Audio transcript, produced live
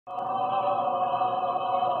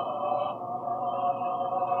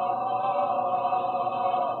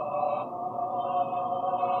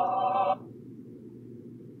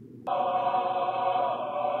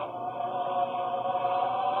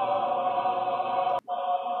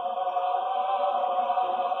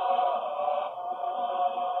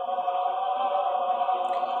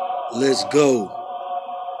Let's go.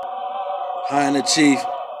 Hyena Chief,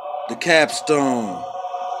 the capstone.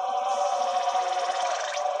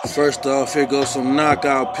 First off, here goes some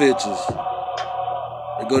knockout pitches.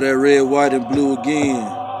 They go that red, white, and blue again.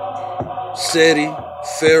 Seti,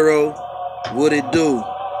 Pharoah, what it do?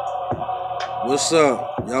 What's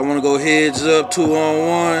up? Y'all wanna go heads up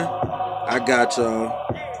 2-on-1? I got y'all.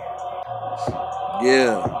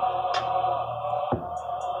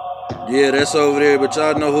 Yeah, that's over there, but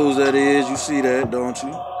y'all know whose that is. You see that, don't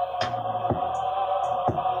you?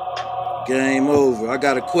 Game over. I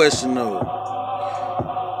got a question though.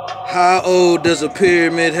 How old does a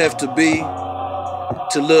pyramid have to be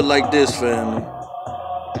to look like this, family?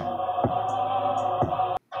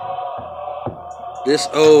 This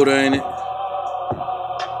old, ain't it?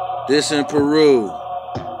 This in Peru.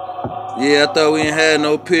 Yeah, I thought we ain't had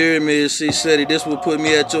no pyramids. See, Seti, this would put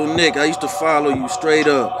me at your neck. I used to follow you straight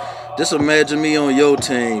up. Just imagine me on your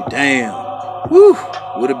team. Damn. Woo.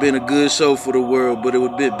 Would have been a good show for the world, but it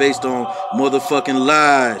would be based on motherfucking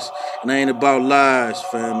lies. And I ain't about lies,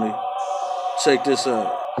 family. Check this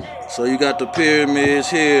out. So you got the pyramids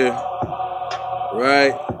here,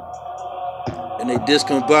 right? And they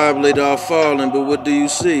discombobulated all falling, but what do you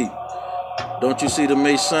see? Don't you see the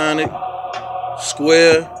Masonic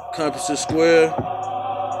square, compass square?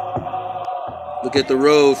 Look at the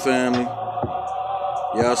road, family.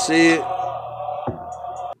 Y'all see it?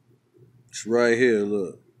 It's right here,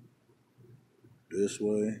 look. This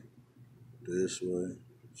way, this way.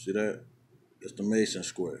 See that? That's the Mason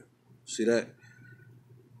square. See that?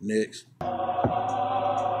 Next.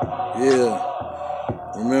 Yeah.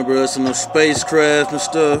 Remember us in those spacecraft and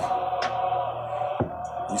stuff?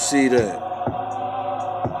 You see that?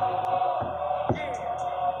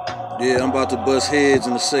 Yeah, I'm about to bust heads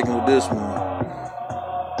in a second with this one.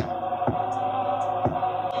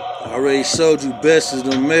 I already showed you best as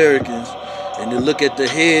the Americans. And then look at the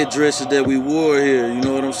headdresses that we wore here. You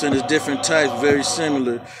know what I'm saying? There's different types, very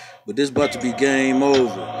similar. But this about to be game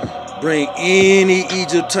over. Bring any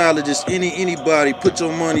Egyptologist, anybody, put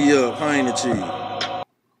your money up, Hyena Chief.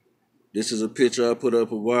 This is a picture I put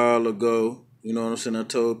up a while ago. You know what I'm saying? I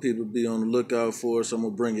told people to be on the lookout for it, so I'm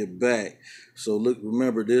going to bring it back. So look,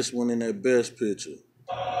 remember this one in that best picture.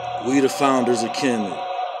 We the founders of Kemet.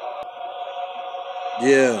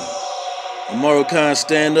 Yeah. Moroccan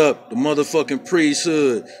stand up, the motherfucking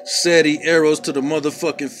priesthood. Seti arrows to the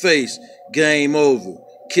motherfucking face. Game over.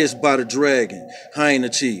 Kissed by the dragon. Hyena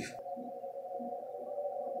Chief.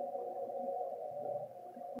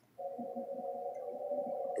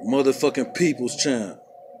 The motherfucking people's champ.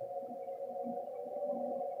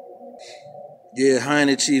 Yeah,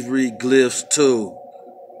 Hyena Chief read glyphs too.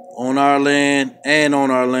 On our land and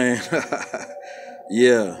on our land.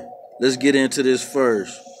 Yeah, let's get into this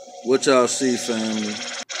first. What y'all see, family?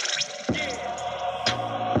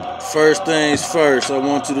 First things first, I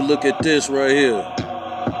want you to look at this right here.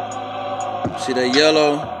 See that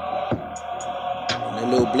yellow? And that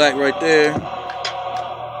little black right there?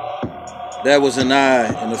 That was an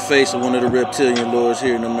eye in the face of one of the reptilian lords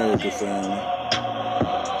here in America, family.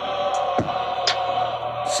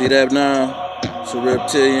 See that now? It's a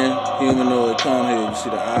reptilian, humanoid. Come here. You see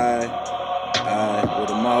the eye where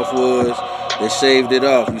the mouth was? They shaved it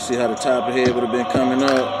off. You see how the top of the head would have been coming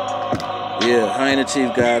up? Yeah, Hyena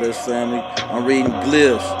Chief got us, family. I'm reading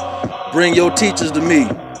glyphs. Bring your teachers to me.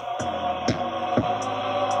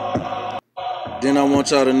 Then I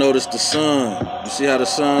want y'all to notice the sun. You see how the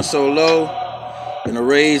sun's so low? And the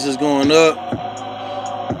rays is going up?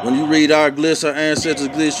 When you read our glyphs, our ancestors'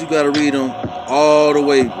 glyphs, you got to read them all the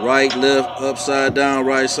way. Right, left, upside down,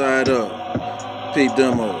 right side up. Peep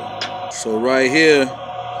them over. So right here,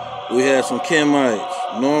 we have some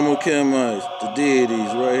Kemites, normal Kemites, the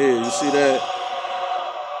deities right here. You see that?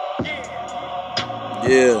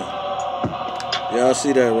 Yeah. Y'all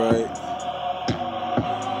see that, right?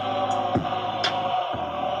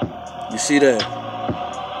 You see that?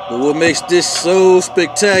 But what makes this so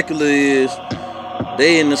spectacular is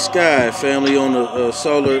they in the sky, family, on the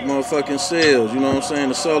solar motherfucking cells. You know what I'm saying?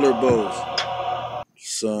 The solar boats.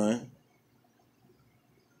 Sun.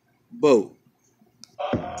 Boat.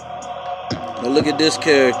 Now look at this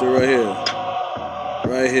character right here.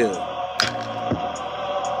 Right here.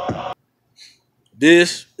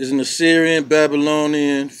 This is an Assyrian,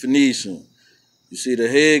 Babylonian, Phoenician. You see the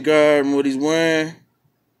head guard and what he's wearing?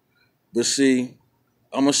 But see,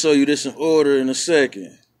 I'm going to show you this in order in a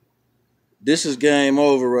second. This is game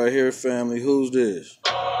over right here, family. Who's this?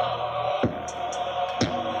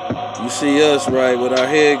 You see us, right, with our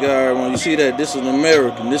head guard. When you see that, this is an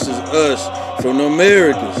American. This is us from the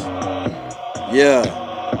Americas. Yeah.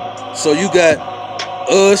 So you got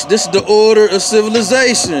Us, this is the order of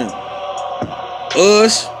civilization.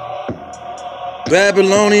 Us,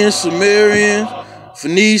 Babylonians, Sumerians,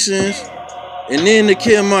 Phoenicians, and then the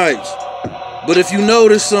Kemites. But if you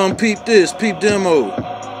notice some, peep this, peep demo.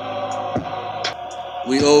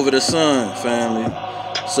 We over the sun, family.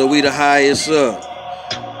 So we the highest up.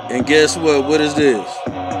 And guess what? What is this?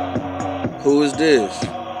 Who is this?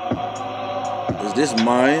 Is this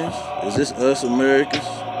Mayans? Is this us Americans?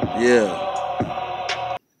 Yeah.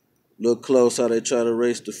 Look close how they try to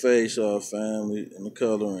erase the face off, family, and the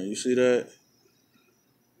coloring. You see that?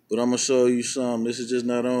 But I'm going to show you something. This is just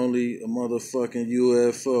not only a motherfucking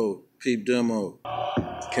UFO. Peep demo.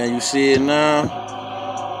 Can you see it now?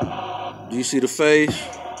 Do you see the face?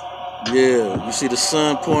 Yeah. You see the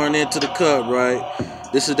sun pouring into the cup, right?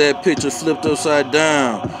 This is that picture flipped upside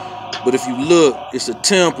down. But if you look, it's a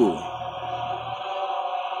temple.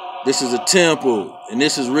 This is a temple. And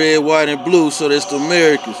this is red, white, and blue, so that's the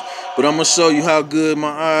Americans. But I'm going to show you how good my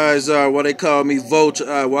eyes are, why they call me vulture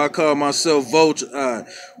eye, why I call myself vulture eye.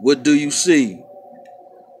 What do you see?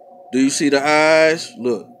 Do you see the eyes?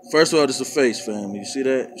 Look, first of all, this is a face, family. You see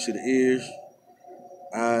that? You see the ears?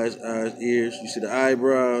 Eyes, ears. You see the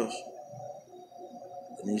eyebrows?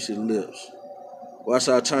 And then you see the lips. Watch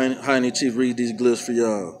how Hyena Chief read these glyphs for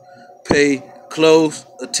y'all. Pay close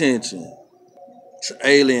attention. It's an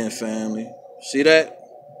alien, family. See that?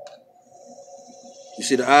 You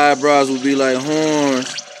see the eyebrows would be like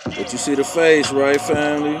horns, but you see the face, right,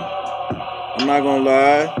 family? I'm not gonna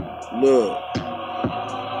lie. Look.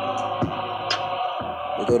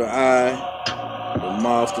 Look at the eye, the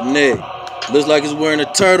mouth, the neck. Looks like it's wearing a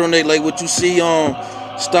turtleneck like what you see on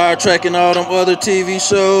Star Trek and all them other TV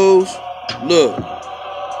shows. Look.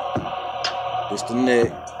 It's the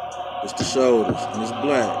neck, it's the shoulders, and it's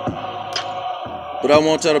black. But I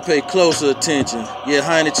want y'all to pay closer attention. Yeah,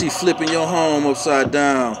 Hyena Chief flipping your home upside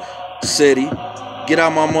down, Seti. Get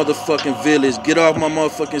out my motherfucking village. Get off my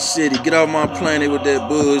motherfucking city. Get off my planet with that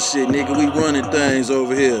bullshit, nigga. We running things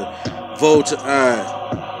over here. Vulture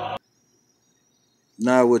eye.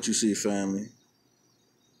 Now what you see, family?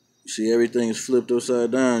 You see everything is flipped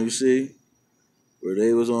upside down, you see? Where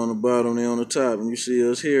they was on the bottom, they on the top. And you see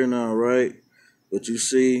us here now, right? But you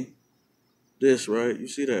see this, right? You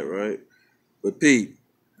see that, right? But Pete,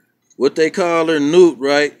 what they call her newt,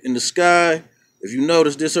 right, in the sky, if you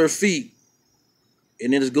notice, this her feet.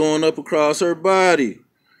 And then it's going up across her body.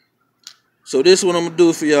 So this is what I'm going to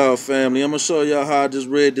do for y'all, family. I'm going to show y'all how I just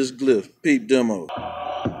read this glyph. Peep demo.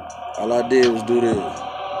 All I did was do this.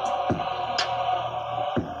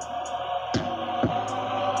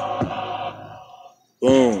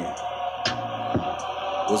 Boom.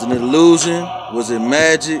 Was it an illusion? Was it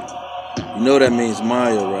magic? You know that means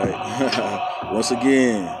Maya, right? Once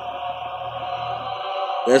again,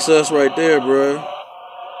 that's us right there, bro.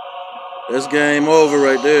 That's game over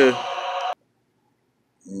right there.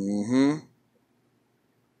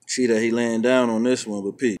 See that he laying down on this one,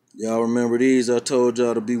 but Pete. Y'all remember these? I told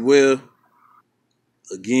y'all to beware.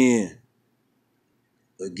 Again.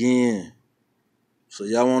 So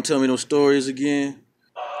y'all won't tell me those stories again?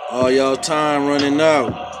 All y'all time running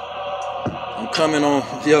out. I'm coming on,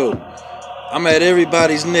 yo. I'm at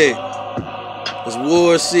everybody's neck. It's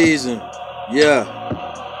war season. Yeah.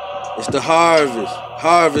 It's the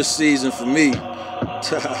harvest season for me.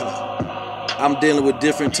 I'm dealing with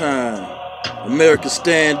different time. America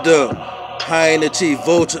stand up. Hyena Chief,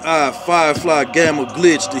 Vulture Eye, Firefly, Gamma,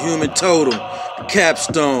 Glitch, the human totem, the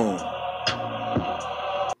capstone.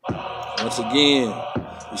 Once again,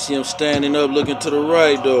 you see him standing up looking to the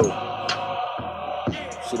right though.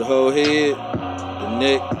 See the whole head, the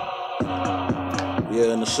neck,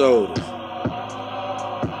 yeah, and the shoulders.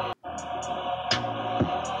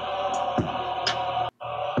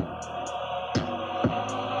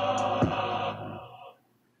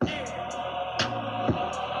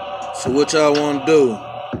 So what y'all want to do?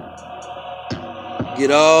 Get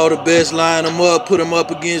all the best, line them up, put them up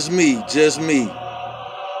against me, just me.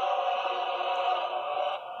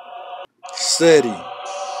 Seti,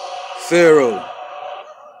 Pharaoh,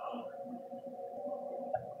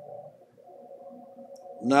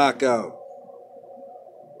 knockout.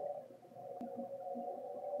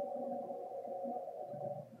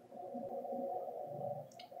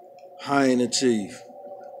 Hyena Chief.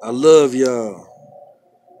 I love y'all.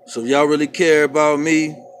 So if y'all really care about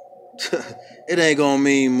me, it ain't gonna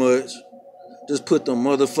mean much. Just put them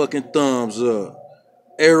motherfucking thumbs up.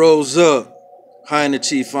 Arrows up. Hyena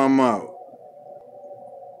Chief, I'm out.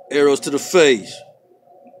 Arrows to the face.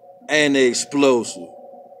 And they explosive.